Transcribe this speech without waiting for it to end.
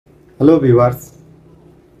Hello viewers,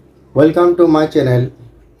 welcome to my channel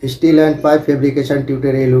Steel and Pipe Fabrication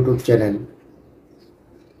Tutorial YouTube channel.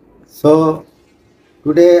 So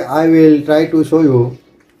today I will try to show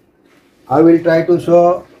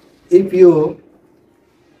if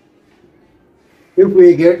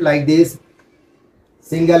we get like this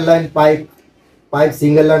single line pipe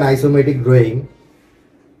single line isometric drawing.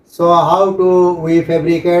 So how do we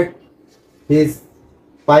fabricate this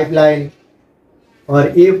pipeline, or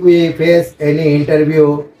if we face any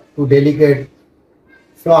interview to delegate,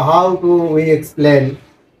 so how do we explain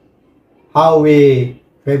how we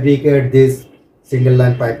fabricate this single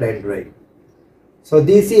line pipeline drawing. So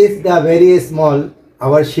this is the very small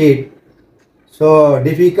our sheet, so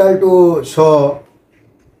difficult to show.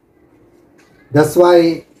 That's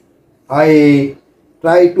why I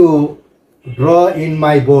try to draw in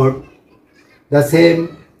my board the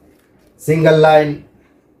same single line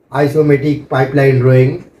isometric pipeline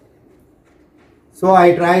drawing. So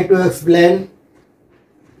I try to explain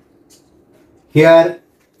here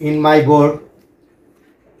in my board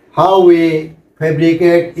how we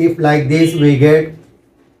fabricate if like this we get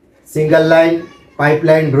single line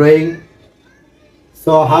pipeline drawing.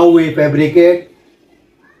 So how we fabricate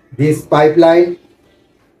this pipeline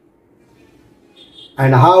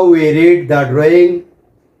and how we read the drawing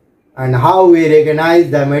and how we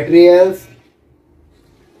recognize the materials.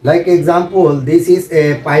 Like example, this is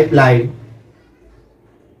a pipeline.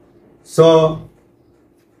 So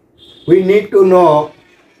we need to know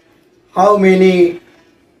how many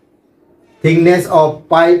thickness of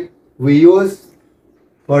pipe we use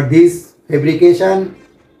for this fabrication,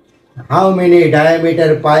 how many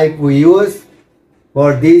diameter pipe we use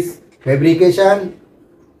for this fabrication,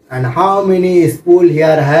 and how many spool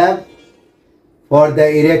here have for the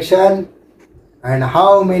erection, and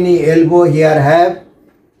how many elbow here have,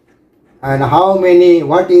 and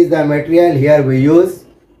what is the material here we use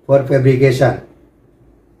for fabrication.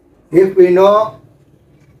 If you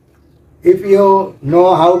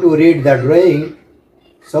know how to read the drawing,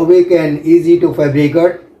 so we can easy to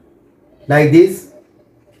fabricate like this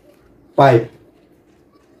pipe.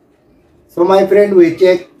 So my friend, we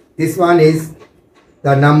check this one is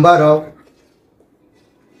the number of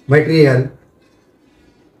material.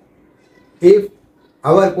 If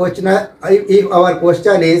our question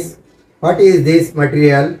is what is this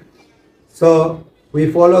material, so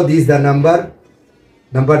we follow this the number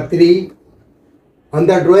 3. On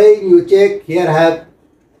the drawing you check here have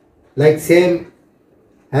like same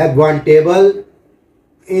have one table.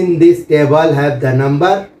 In this table have the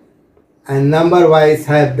number and number wise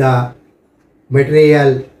have the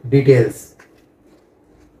material details.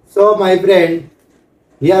 So my friend,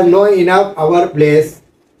 here know enough our place,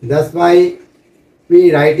 that's why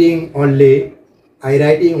I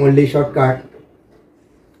writing only shortcut.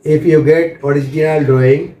 If you get original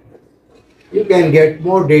drawing, you can get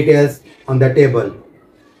more details on the table.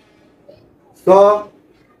 So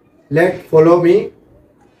let's follow me.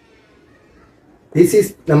 This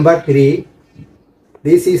is number 3.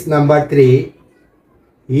 This is number 3.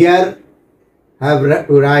 Here have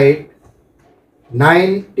to write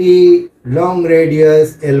 90 long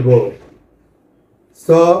radius elbow.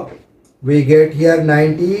 So we get here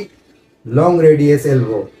 90 long radius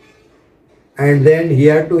elbow, and then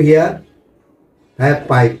here to here have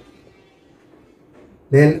pipe.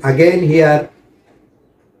 Then again here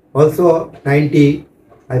also 90.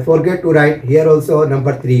 I forget to write here also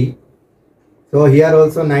number 3. So here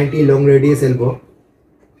also 90 long radius elbow,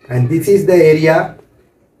 and this is the area.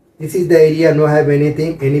 This is the area no have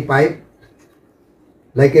anything, any pipe.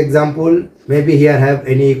 Like example, maybe here have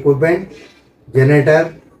any equipment,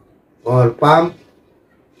 generator or pump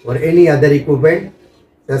or any other equipment.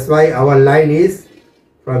 That's why our line is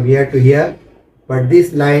from here to here, but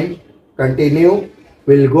this line continue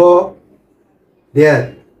will go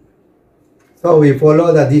there. So we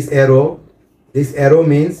follow this arrow. This arrow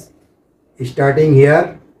means starting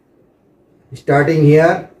here,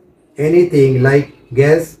 anything like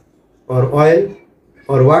gas or oil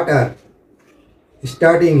or water,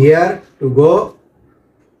 starting here to go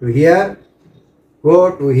to here,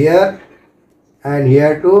 and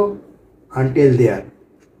here to until there.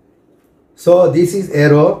 So this is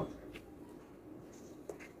arrow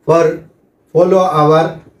for follow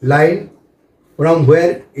our line from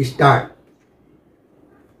where it start.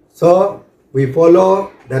 So we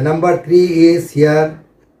follow the number 3 is here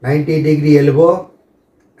 90 degree elbow,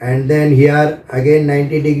 and then here again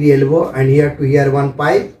 90 degree elbow, and here to here one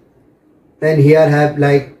pipe. Then here have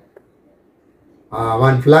like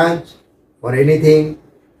one flange or anything.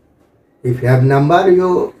 If you have number,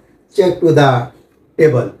 you check to the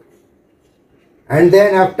table. And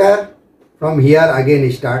then after, from here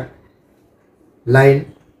again start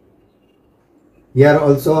line. Here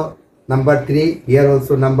also number 3, here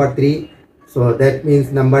also number 3. So that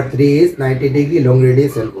means number 3 is 90 degree long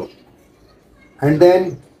radius elbow. And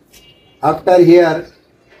then after here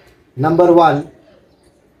number 1,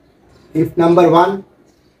 if number 1,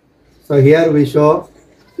 so here we show,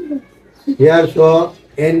 here show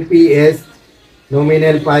NPS,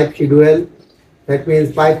 nominal pipe schedule, that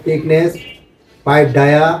means pipe thickness, pipe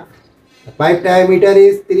dia. Pipe diameter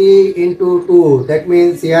is 3 into 2, that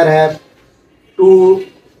means here have 2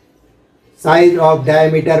 size of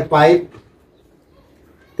diameter pipe,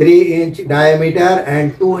 3-inch diameter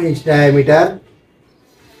and 2-inch diameter.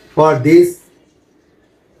 For this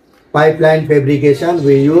pipeline fabrication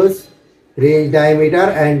we use 3-inch diameter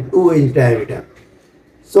and 2-inch diameter.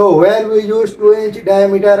 So where we use 2-inch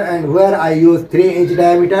diameter and where I use 3-inch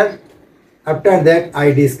diameter, after that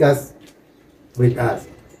I discuss with us.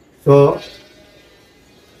 So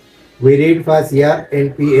we read first here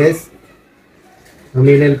NPS,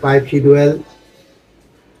 nominal pipe schedule,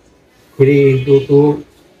 3 into 2,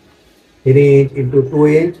 3 inch into 2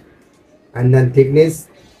 inch, and then thickness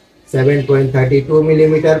 7.32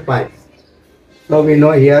 millimeter pipe. So we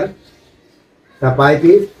know here the pipe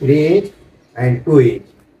is 3 inch and 2 inch.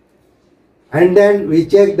 And then we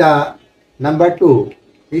check the number 2.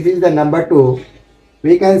 This is the number 2.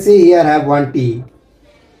 We can see here have one T.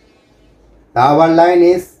 Our line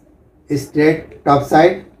is straight top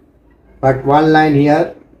side, but one line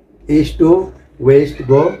here east to west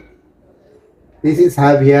go. This is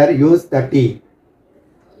have here use the T.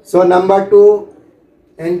 So number 2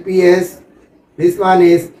 NPS, this one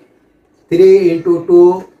is 3 into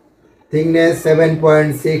 2, thickness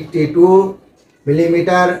 7.62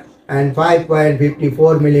 millimeter and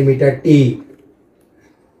 5.54 millimeter T.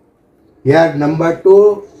 Here number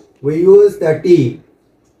 2 we use the T,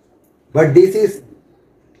 but this is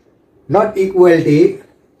not equal T.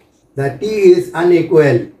 The T is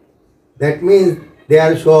unequal. That means they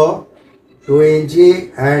are show 2 inch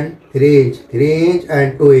and 3 inch, 3 inch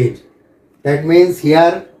and 2 inch. That means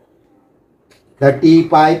here the T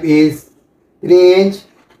pipe is 3 inch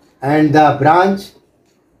and the branch,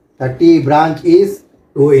 the T branch is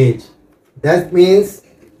 2 inch. That means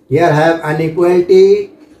here have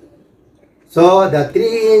inequality. So the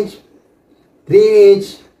 3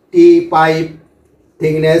 inch T pipe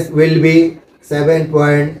thickness will be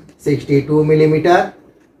 7.62 millimeter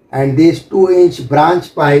and this 2-inch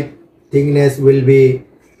branch pipe thickness will be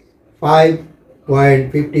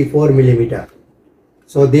 5.54 millimeter.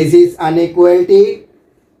 So this is inequality.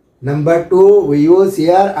 Number 2 we use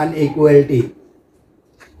here inequality.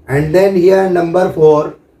 And then here number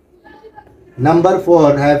 4. Number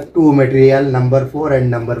 4 have two material, number 4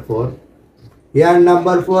 and number 4. Here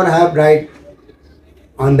number 4 have write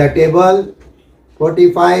on the table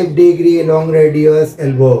 45 degree long radius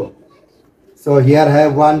elbow. So here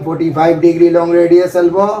have one 45 degree long radius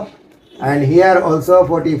elbow and here also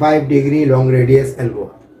 45 degree long radius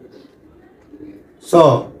elbow.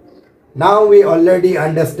 So now we already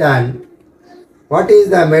understand what is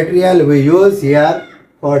the material we use here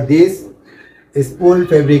for this spool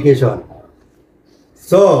fabrication.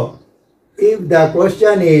 So if the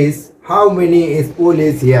question is how many spool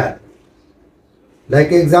is here,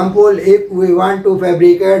 like example, if we want to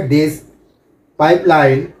fabricate this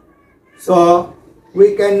pipeline, so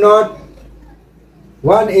we cannot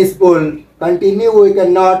one spool continue, we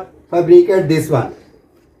cannot fabricate this one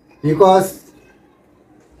because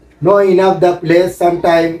no enough the place.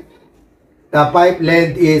 Sometime the pipe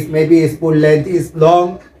length is maybe spool length is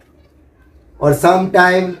long, or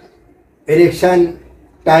sometime erection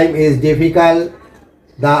time is difficult,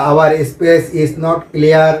 our space is not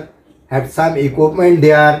clear, have some equipment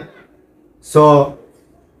there. So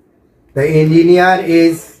the engineer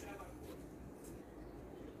is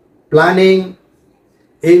planning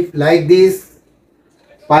if like this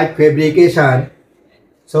pipe fabrication,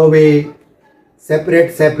 so we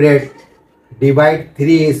separate divide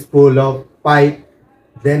 3 spool of pipe,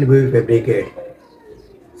 then we fabricate.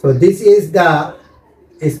 So this is the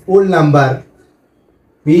spool number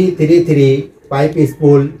B33 pipe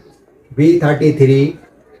spool, B33,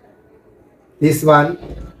 this one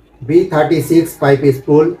B36 pipe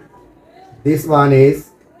spool, this one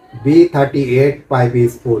is B38 pipe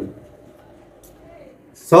spool.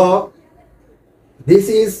 So this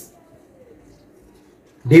is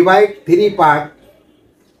divide 3 part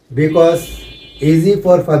because easy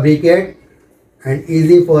for fabricate and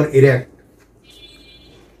easy for erect.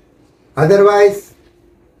 Otherwise,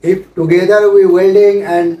 if together we welding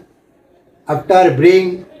and after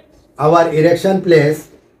bring our erection place,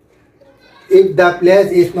 if the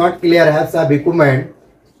place is not clear, have some equipment,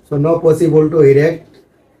 so no possible to erect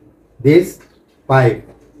this pipe.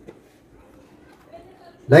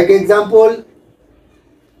 Like example,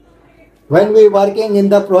 when we working in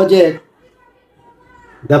the project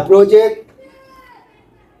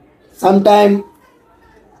sometime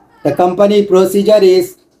the company procedure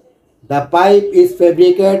is the pipe is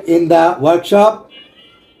fabricated in the workshop,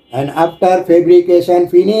 and after fabrication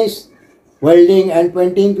finish, welding and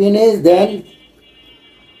painting finish, then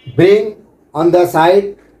bring on the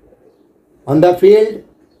site, on the field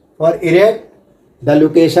for erect the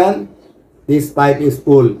location this pipe is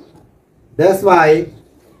spool. That's why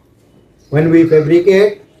when we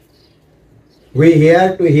fabricate, we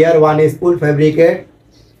here to here one spool fabricate,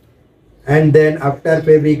 and then after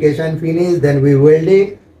fabrication finish, then we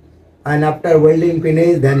welding, and after welding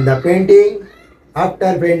finish, then the painting.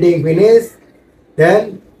 After painting finish,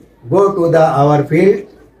 then go to the our field,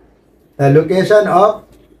 the location of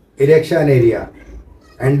erection area,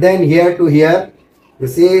 and then here to here, you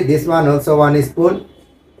see this one also one spool,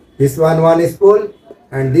 this one spool,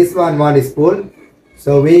 and this one spool.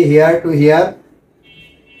 So we here to here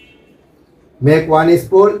make one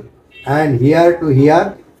spool, and here to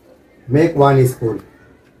here make one spool.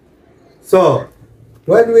 So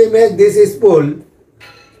when we make this spool,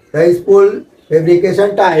 the spool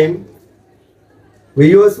fabrication time, we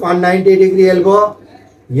use 190-degree elbow,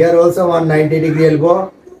 here also 190-degree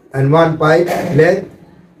elbow, and one pipe length,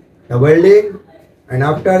 the welding, and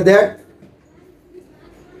after that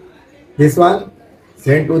this one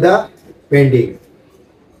sent to the painting,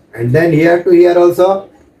 and then here to here also,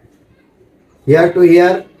 here to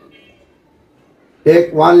here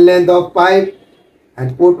take one length of pipe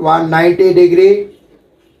and put 190-degree,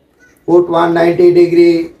 put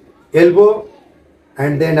 190-degree elbow,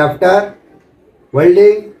 and then after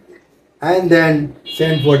welding, and then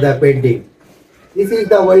send for the painting. This is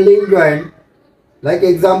the welding joint. Like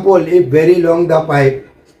example, if very long the pipe,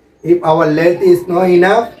 if our length is not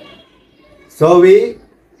enough, so we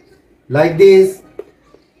like this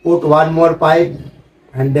put one more pipe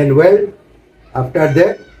and then weld. After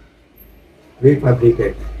that we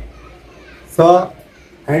fabricate. So,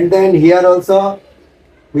 and then here also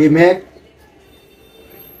we make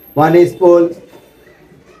one spool,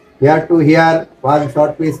 here to here one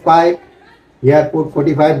short piece pipe, here put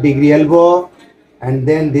 45-degree elbow, and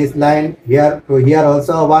then this line here to here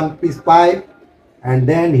also one piece pipe, and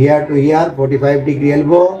then here to here 45-degree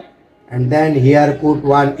elbow, and then here put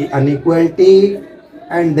one unequal T,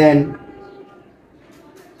 and then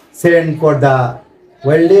send for the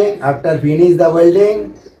welding. After finish the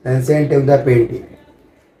welding, and send to the painting.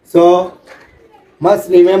 So must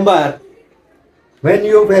remember, when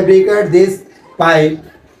you fabricate this pipe,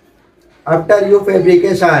 after your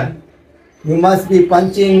fabrication, you must be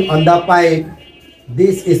punching on the pipe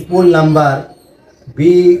this spool number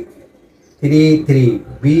B33,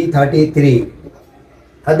 B33.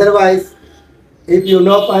 Otherwise, if you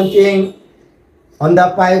know punching on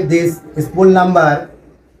the pipe this spool number,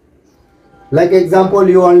 like example,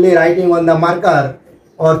 you only writing on the marker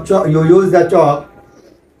or you use the chalk,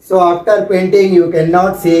 so after painting you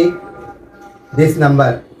cannot see this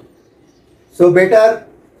number. So better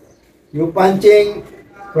you punching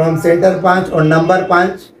from center punch or number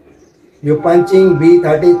punch, you punching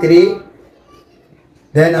B33,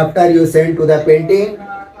 then after you send to the painting,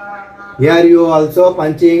 here you also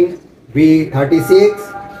punching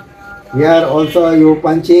B36, here also you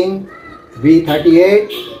punching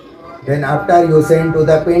B38, then after you send to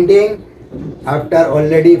the painting, after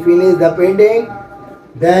already finish the painting,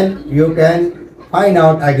 then you can find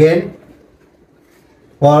out again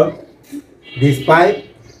for this pipe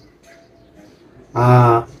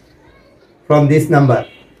from this number.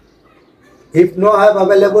 If no have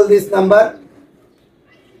available this number,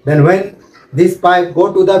 then when this pipe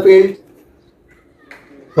go to the field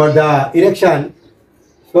for the erection,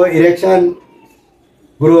 so erection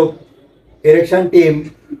group, erection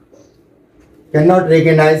team cannot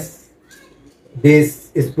recognize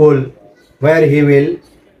this spool where he will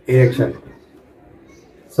erection.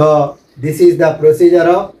 So this is the procedure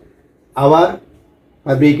of our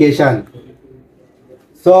fabrication.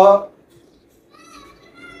 So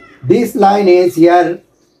this line is here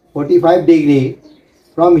 45-degree.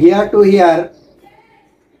 From here to here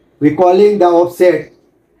we calling the offset.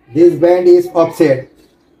 This band is offset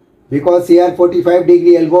because here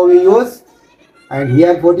 45-degree elbow we use and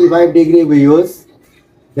here 45-degree we use.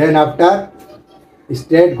 Then after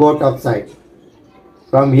straight go top side.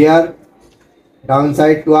 From here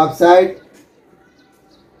downside to upside,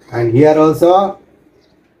 and here also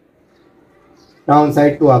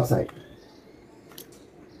downside to upside.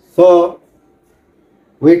 So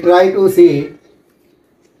we try to see.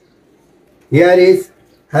 Here is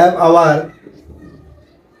have our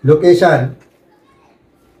location.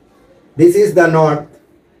 This is the north.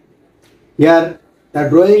 Here the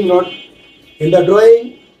drawing not in the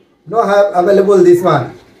drawing no have available this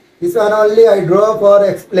one. This one only I draw for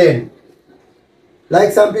explain.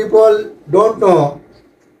 Like some people don't know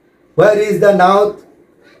where is the north,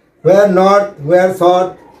 where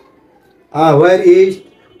south, where east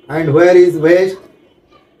and where is west.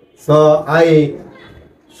 So I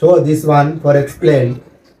show this one for explain.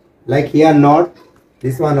 Like here north,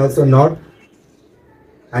 this one also north,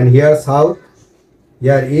 and here south,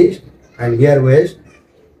 here east and here west.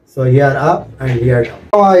 So here up and here down.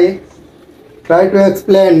 Now I try to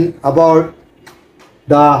explain about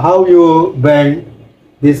the how you bend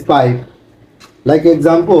this pipe. Like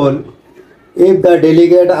example, if the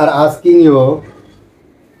delegate are asking you,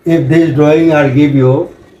 if this drawing are give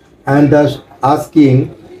you and thus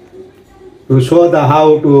asking to show the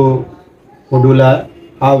how to modular,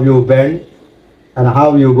 how you bend and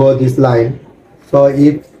how you go this line. So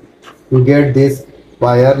if you get this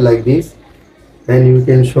wire like this, then you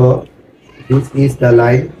can show this is the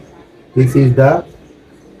line, this is the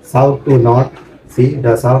south to north. See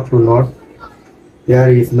the south to north,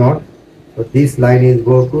 there is north. So this line is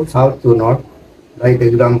go to south to north. Like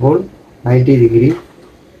example 90 degree.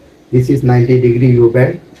 This is 90 degree you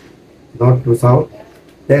bend, north to south.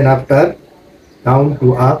 Then after down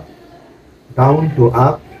to up,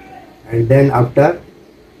 and then after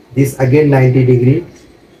this again 90 degree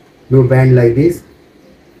you bend like this.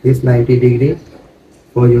 This 90 degree.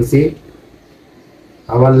 So you see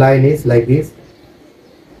our line is like this,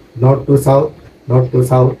 north to south, down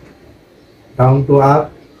to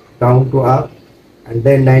up, and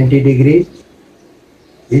then 90 degree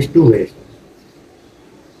east to west.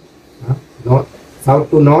 North, south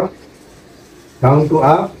to north, down to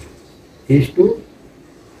up, east to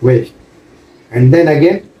west, and then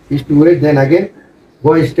again east to west, then again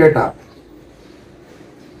go straight up.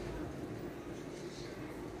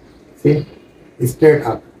 See, straight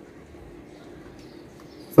up.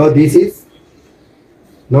 So this is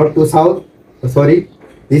north to south,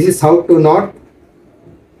 this is south to north,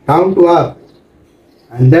 down to up,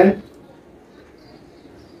 and then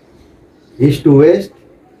east to west,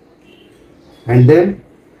 and then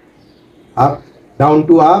up, down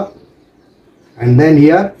to up, and then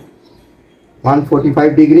here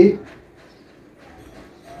 145 degree,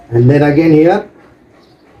 and then again here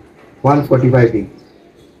 145 degree.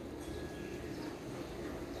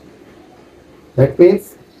 That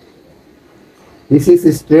means this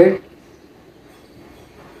is straight.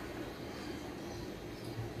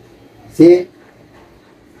 See,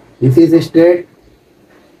 this is straight.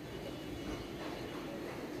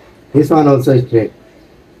 This one also straight.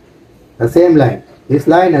 The same line. This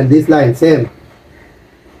line and this line same.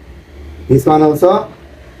 This one also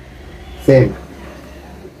same.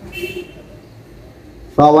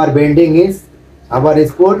 So our bending is our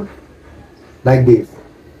spool like this.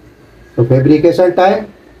 So fabrication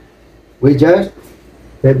time we just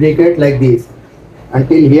fabricate like this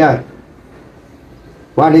until here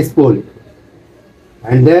one spool,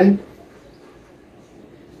 and then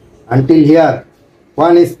until here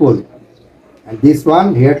one spool, and this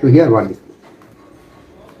one here to here one spool,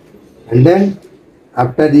 and then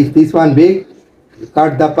after this one big, you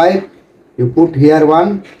cut the pipe, you put here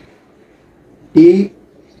one T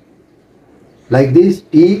like this,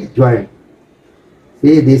 T joint.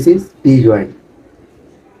 See, this is T joint.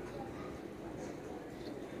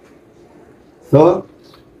 So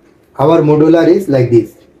our modular is like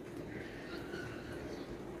this.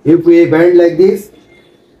 If we bend like this,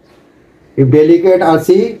 if delegate or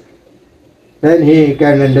see, then he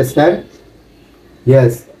can understand.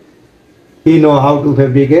 Yes, he know how to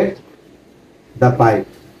fabricate the pipe.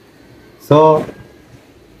 So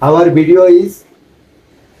our video is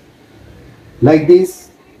like this.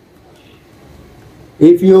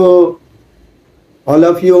 If you, all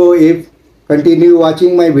of you, if continue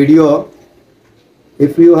watching my video,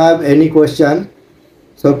 if you have any question,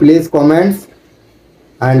 so please comments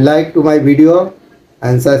and like to my video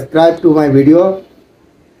and subscribe to my video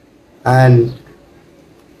and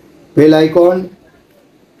bell icon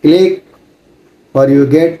click, or you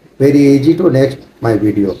get very easy to next my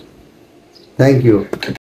video. Thank you.